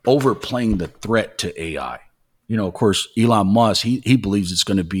overplaying the threat to AI. Of course, Elon Musk, he believes it's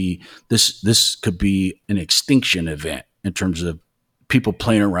going to be, this could be an extinction event in terms of people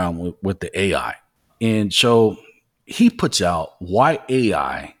playing around with the AI. And so he puts out why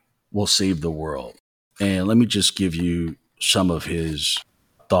AI will save the world. And let me just give you some of his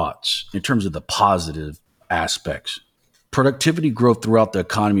thoughts in terms of the positive aspects. Productivity growth throughout the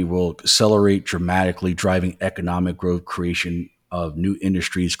economy will accelerate dramatically, driving economic growth, creation of new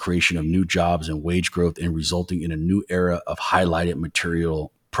industries, creation of new jobs and wage growth, and resulting in a new era of highlighted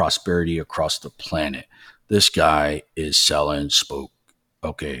material prosperity across the planet. This guy is selling spook.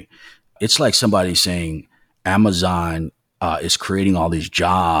 Okay. It's like somebody saying Amazon is creating all these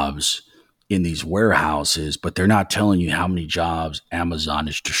jobs in these warehouses, but they're not telling you how many jobs Amazon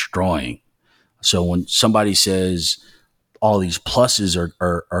is destroying. So when somebody says all these pluses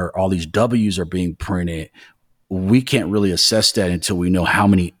or all these W's are being printed, we can't really assess that until we know how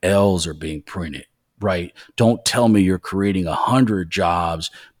many L's are being printed, right? Don't tell me you're creating 100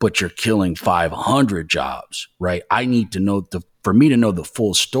 jobs, but you're killing 500 jobs, right? I need to know for me to know the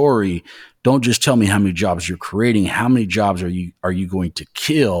full story. Don't just tell me how many jobs you're creating. How many jobs are you going to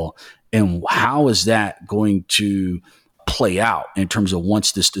kill? And how is that going to play out in terms of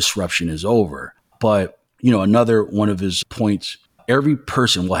once this disruption is over? But, another one of his points, every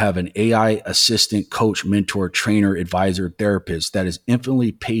person will have an AI assistant, coach, mentor, trainer, advisor, therapist that is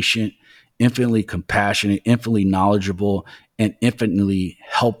infinitely patient, infinitely compassionate, infinitely knowledgeable, and infinitely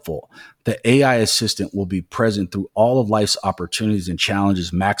helpful. The AI assistant will be present through all of life's opportunities and challenges,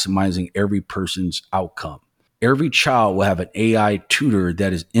 maximizing every person's outcome. Every child will have an AI tutor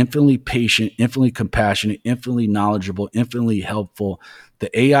that is infinitely patient, infinitely compassionate, infinitely knowledgeable, infinitely helpful.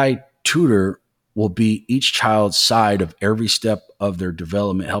 The AI tutor will be each child's side of every step of their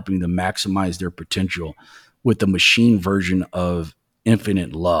development, helping them maximize their potential with the machine version of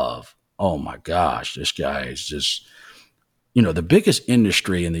infinite love. Oh my gosh, this guy is just, the biggest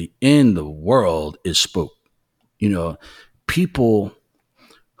industry in the world is spook. You know, people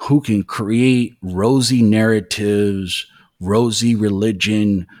who can create rosy narratives, rosy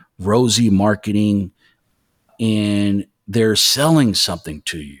religion, rosy marketing, and they're selling something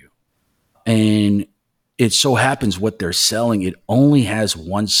to you. And it so happens what they're selling, it only has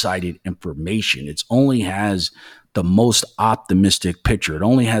one-sided information. It only has the most optimistic picture. It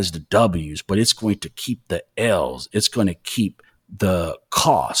only has the W's, but it's going to keep the L's. It's going to keep the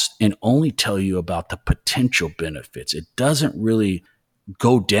cost and only tell you about the potential benefits. It doesn't really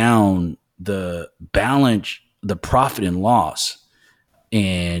go down the balance, the profit and loss,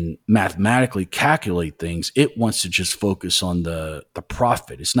 and mathematically calculate things. It wants to just focus on the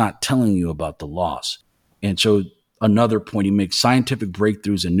profit. It's not telling you about the loss. And so another point he makes, scientific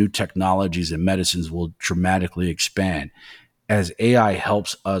breakthroughs and new technologies and medicines will dramatically expand as AI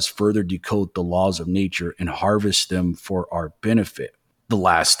helps us further decode the laws of nature and harvest them for our benefit. The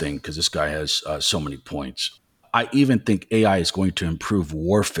last thing, because this guy has so many points, I even think AI is going to improve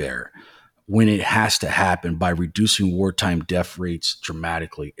warfare when it has to happen by reducing wartime death rates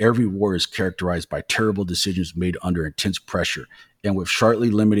dramatically. Every war is characterized by terrible decisions made under intense pressure and with sharply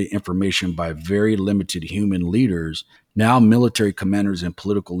limited information by very limited human leaders. Now military commanders and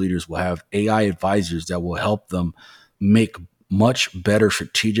political leaders will have AI advisors that will help them make much better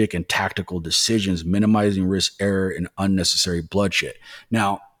strategic and tactical decisions, minimizing risk, error, and unnecessary bloodshed.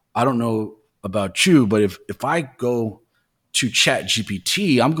 Now, I don't know about you, but if I go to Chat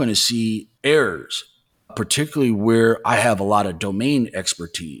GPT, I'm going to see errors, particularly where I have a lot of domain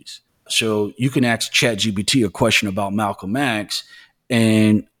expertise. So you can ask Chat GPT a question about Malcolm X,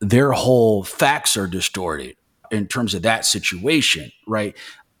 and their whole facts are distorted in terms of that situation, right?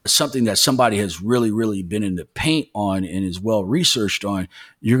 Something that somebody has really, really been in the paint on and is well researched on,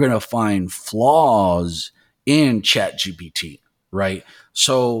 you're going to find flaws in Chat GPT, right?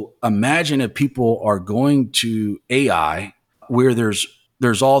 So imagine if people are going to AI where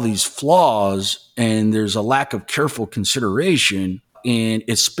there's all these flaws and there's a lack of careful consideration and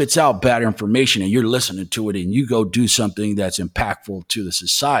it spits out bad information and you're listening to it and you go do something that's impactful to the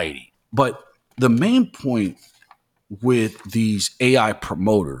society. But the main point with these AI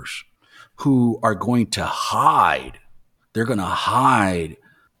promoters who are going to hide, they're going to hide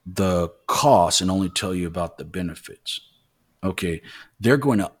the costs and only tell you about the benefits. Okay. They're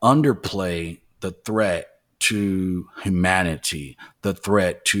going to underplay the threat to humanity, the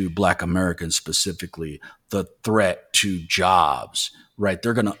threat to Black Americans specifically, the threat to jobs, right?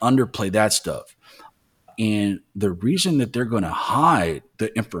 They're going to underplay that stuff. And the reason that they're going to hide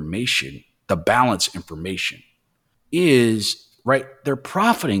the information, the balance information, is, right, they're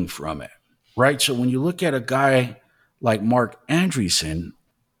profiting from it, right? So when you look at a guy like Mark Andreessen,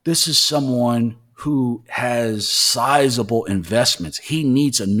 this is someone who has sizable investments. He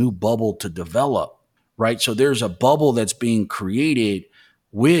needs a new bubble to develop, right? So there's a bubble that's being created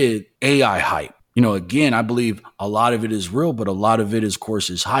with AI hype. Again, I believe a lot of it is real, but a lot of it, of course,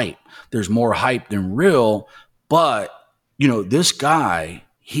 is hype. There's more hype than real, but, this guy,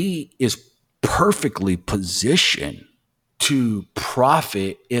 he is perfectly positioned to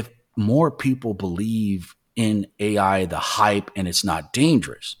profit if more people believe in AI, the hype, and it's not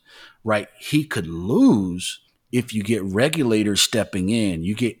dangerous, right? He could lose if you get regulators stepping in,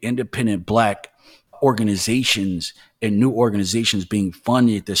 you get independent Black organizations and new organizations being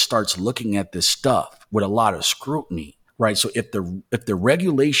funded that starts looking at this stuff with a lot of scrutiny, right? So if the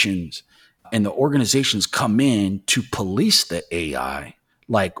regulations and the organizations come in to police the AI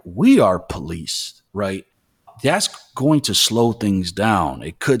like we are policed, right? That's going to slow things down.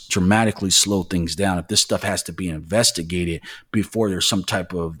 It could dramatically slow things down if this stuff has to be investigated before there's some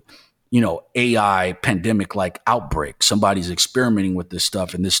type of, AI pandemic like outbreak. Somebody's experimenting with this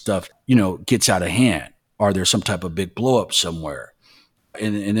stuff and this stuff, gets out of hand. Or there's some type of big blow up somewhere.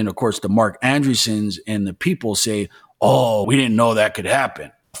 And then, of course, the Mark Andreessens and the people say, oh, we didn't know that could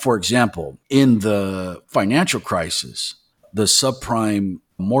happen. For example, in the financial crisis, the subprime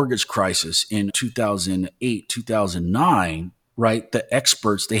mortgage crisis in 2008, 2009, right? The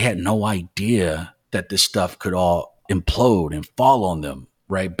experts, they had no idea that this stuff could all implode and fall on them,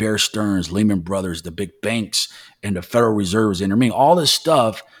 right? Bear Stearns, Lehman Brothers, the big banks, and the Federal Reserves intervening. All this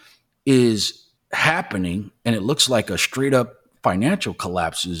stuff is happening, and it looks like a straight up financial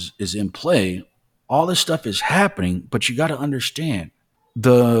collapse is in play. All this stuff is happening, but you got to understand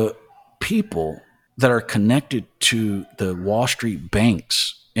the people that are connected to the Wall Street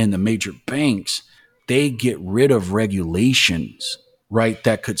banks and the major banks, they get rid of regulations, right,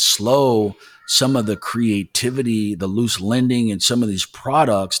 that could slow some of the creativity, the loose lending, and some of these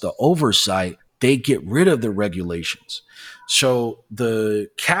products, the oversight, they get rid of the regulations. So the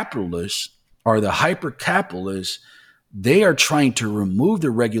capitalists or the hyper capitalists, they are trying to remove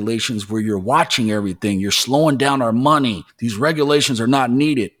the regulations where you're watching everything. You're slowing down our money. These regulations are not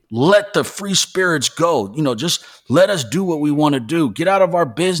needed. Let the free spirits go. Just let us do what we want to do. Get out of our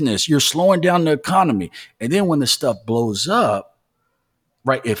business. You're slowing down the economy. And then when the stuff blows up,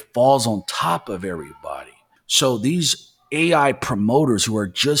 right, it falls on top of everybody. So these AI promoters who are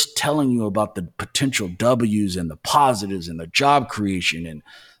just telling you about the potential W's and the positives and the job creation and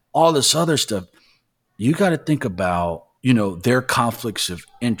all this other stuff, you got to think about, their conflicts of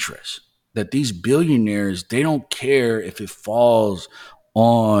interest, that these billionaires, they don't care if it falls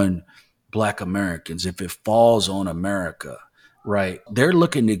on Black Americans, if it falls on America, right? They're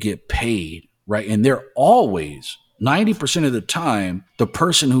looking to get paid, right? And they're always, 90% of the time, the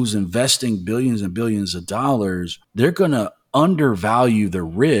person who's investing billions and billions of dollars, they're going to undervalue the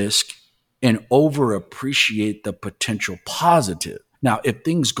risk and overappreciate the potential positive. Now, if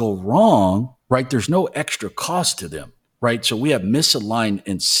things go wrong, right, there's no extra cost to them, right? So we have misaligned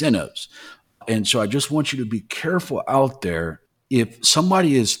incentives. And so I just want you to be careful out there. If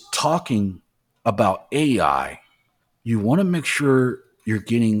somebody is talking about AI, you want to make sure you're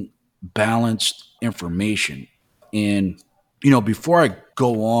getting balanced information. And, before I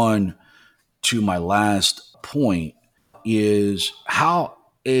go on to my last point, is how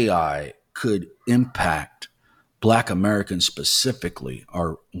AI could impact Black Americans specifically,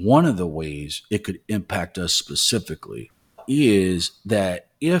 or one of the ways it could impact us specifically, is that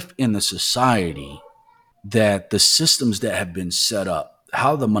if in the society that the systems that have been set up,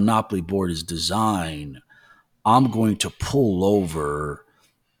 how the monopoly board is designed, I'm going to pull over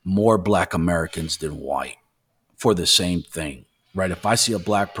more Black Americans than white for the same thing, right? If I see a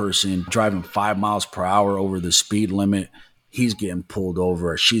Black person driving 5 miles per hour over the speed limit, he's getting pulled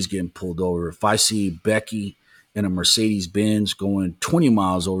over or she's getting pulled over. If I see Becky in a Mercedes Benz going 20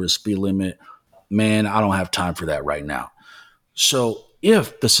 miles over the speed limit, man, I don't have time for that right now. So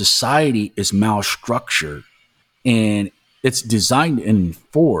if the society is malstructured and it's designed and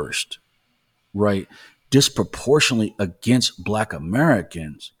enforced, right, disproportionately against Black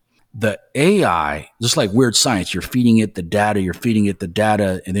Americans, the AI, just like weird science, you're feeding it the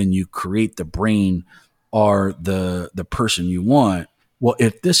data, and then you create the brain or the person you want. Well,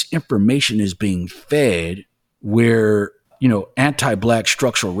 if this information is being fed where, anti-Black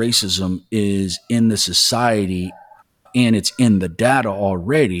structural racism is in the society and it's in the data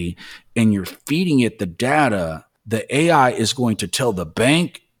already, and you're feeding it the data, the AI is going to tell the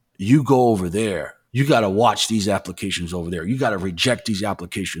bank, you go over there. You got to watch these applications over there. You got to reject these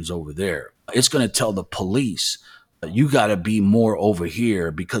applications over there. It's going to tell the police, you got to be more over here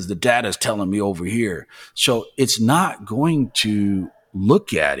because the data is telling me over here. So it's not going to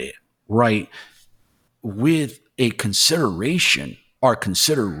look at it, right, with a consideration or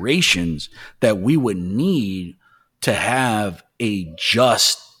considerations that we would need to have a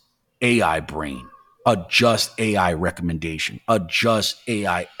just AI brain, a just AI recommendation, a just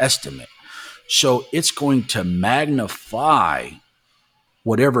AI estimate. So it's going to magnify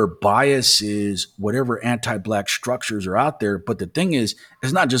whatever biases, whatever anti-Black structures are out there. But the thing is,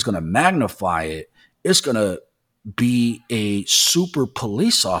 it's not just going to magnify it. It's going to be a super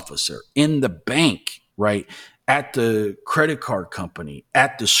police officer in the bank, right? At the credit card company,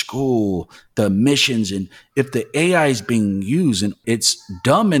 at the school, the missions. And if the AI is being used, and it's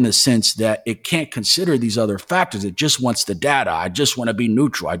dumb in the sense that it can't consider these other factors, it just wants the data. I just want to be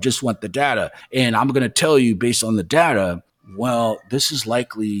neutral. I just want the data. And I'm going to tell you based on the data, well, this is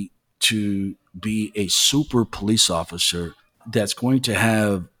likely to be a super police officer that's going to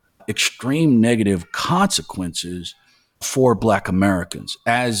have extreme negative consequences for Black Americans.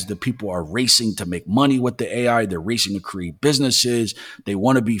 As the people are racing to make money with the AI, they're racing to create businesses, they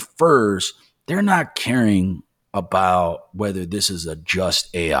want to be first. They're not caring about whether this is a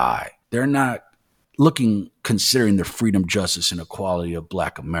just AI. They're not considering the freedom, justice, and equality of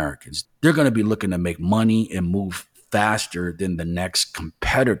Black Americans. They're going to be looking to make money and move faster than the next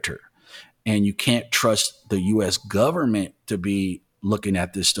competitor. And you can't trust the US government to be looking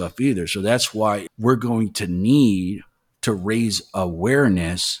at this stuff either. So that's why we're going to need to raise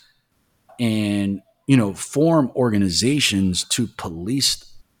awareness and, form organizations to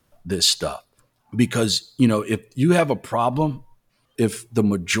police this stuff. Because, if you have a problem, if the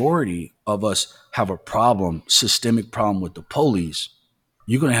majority of us have a problem, systemic problem with the police,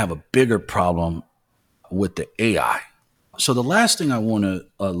 you're going to have a bigger problem with the AI. So the last thing I want to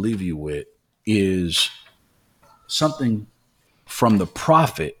leave you with is something from the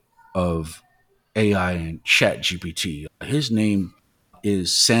prophet of AI and Chat GPT. His name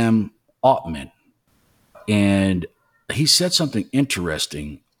is Sam Altman. And he said something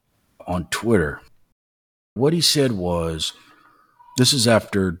interesting on Twitter. What he said was, this is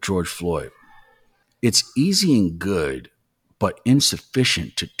after George Floyd. It's easy and good, but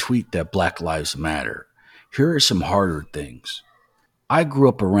insufficient to tweet that Black Lives Matter. Here are some harder things. I grew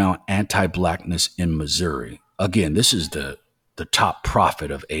up around anti-Blackness in Missouri. Again, this is the top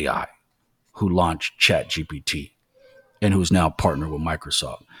prophet of AI who launched ChatGPT and who's now partnered with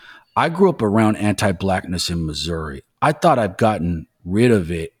Microsoft. I grew up around anti-Blackness in Missouri. I thought I'd gotten rid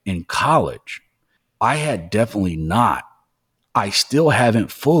of it in college. I had definitely not. I still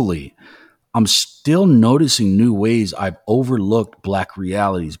haven't fully. I'm still noticing new ways I've overlooked Black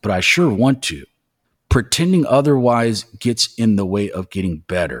realities, but I sure want to. Pretending otherwise gets in the way of getting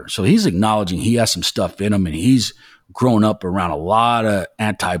better. So he's acknowledging he has some stuff in him and he's grown up around a lot of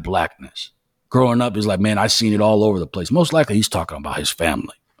anti-Blackness. Growing up, he's like, man, I've seen it all over the place. Most likely he's talking about his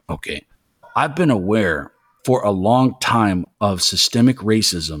family. Okay. I've been aware for a long time of systemic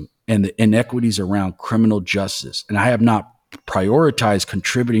racism and the inequities around criminal justice, and I have not prioritized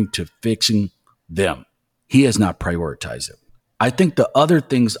contributing to fixing them. He has not prioritized it. I think the other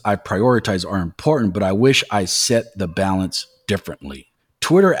things I prioritize are important, but I wish I set the balance differently.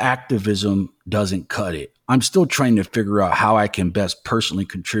 Twitter activism doesn't cut it. I'm still trying to figure out how I can best personally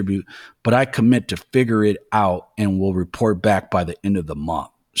contribute, but I commit to figure it out and will report back by the end of the month.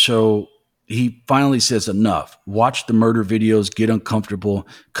 So he finally says enough. Watch the murder videos, get uncomfortable,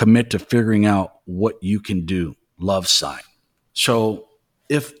 commit to figuring out what you can do. Love sign. So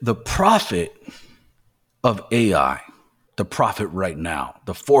if the prophet of AI, the prophet right now,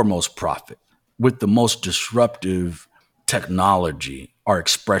 the foremost prophet with the most disruptive technology or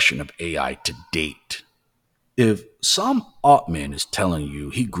expression of AI to date, if Sam Altman is telling you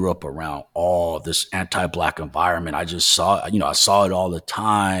he grew up around all this anti-Black environment, I saw it all the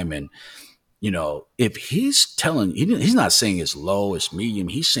time. And, if he's telling, he's not saying it's low, it's medium,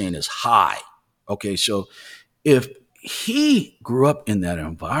 he's saying it's high. Okay. So if he grew up in that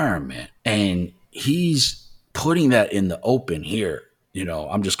environment and he's putting that in the open here,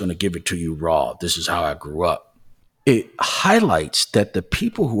 I'm just going to give it to you raw. This is how I grew up. It highlights that the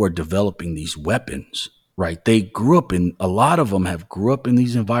people who are developing these weapons, right? A lot of them have grew up in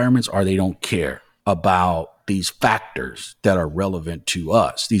these environments, or they don't care about these factors that are relevant to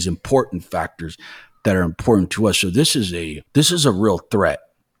us, these important factors that are important to us. So this is a real threat.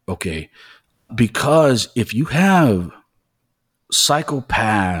 Okay. Because if you have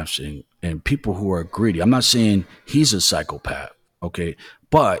psychopaths and people who are greedy, I'm not saying he's a psychopath. Okay.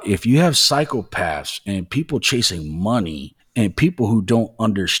 But if you have psychopaths and people chasing money and people who don't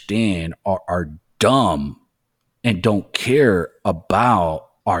understand are dumb and don't care about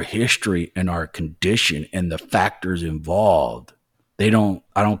our history and our condition and the factors involved, I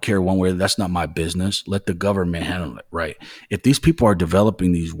don't care one way. That's not my business. Let the government handle it, right? If these people are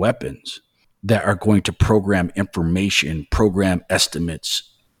developing these weapons that are going to program information, program estimates,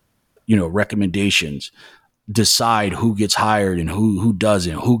 recommendations, decide who gets hired and who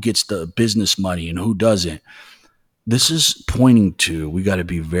doesn't, who gets the business money and who doesn't. This is pointing to, we got to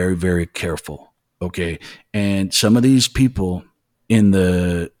be very, very careful. Okay. And some of these people in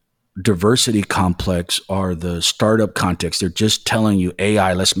the diversity complex or the startup context, they're just telling you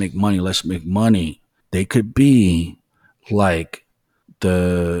AI, let's make money, let's make money. They could be like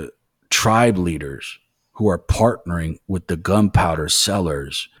the tribe leaders who are partnering with the gunpowder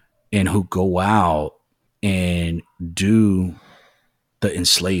sellers and who go out and do the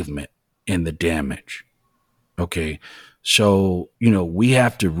enslavement and the damage. Okay. So, we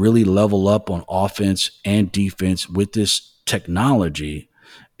have to really level up on offense and defense with this technology.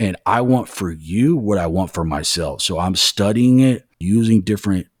 And I want for you what I want for myself. So I'm studying it, using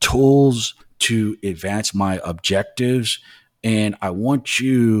different tools to advance my objectives. And I want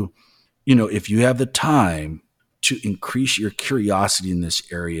you, if you have the time, to increase your curiosity in this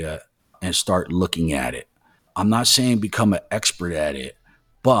area and start looking at it. I'm not saying become an expert at it,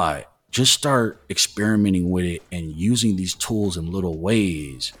 but just start experimenting with it and using these tools in little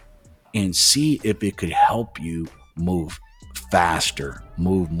ways and see if it could help you move faster,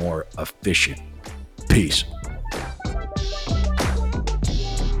 move more efficient. Peace.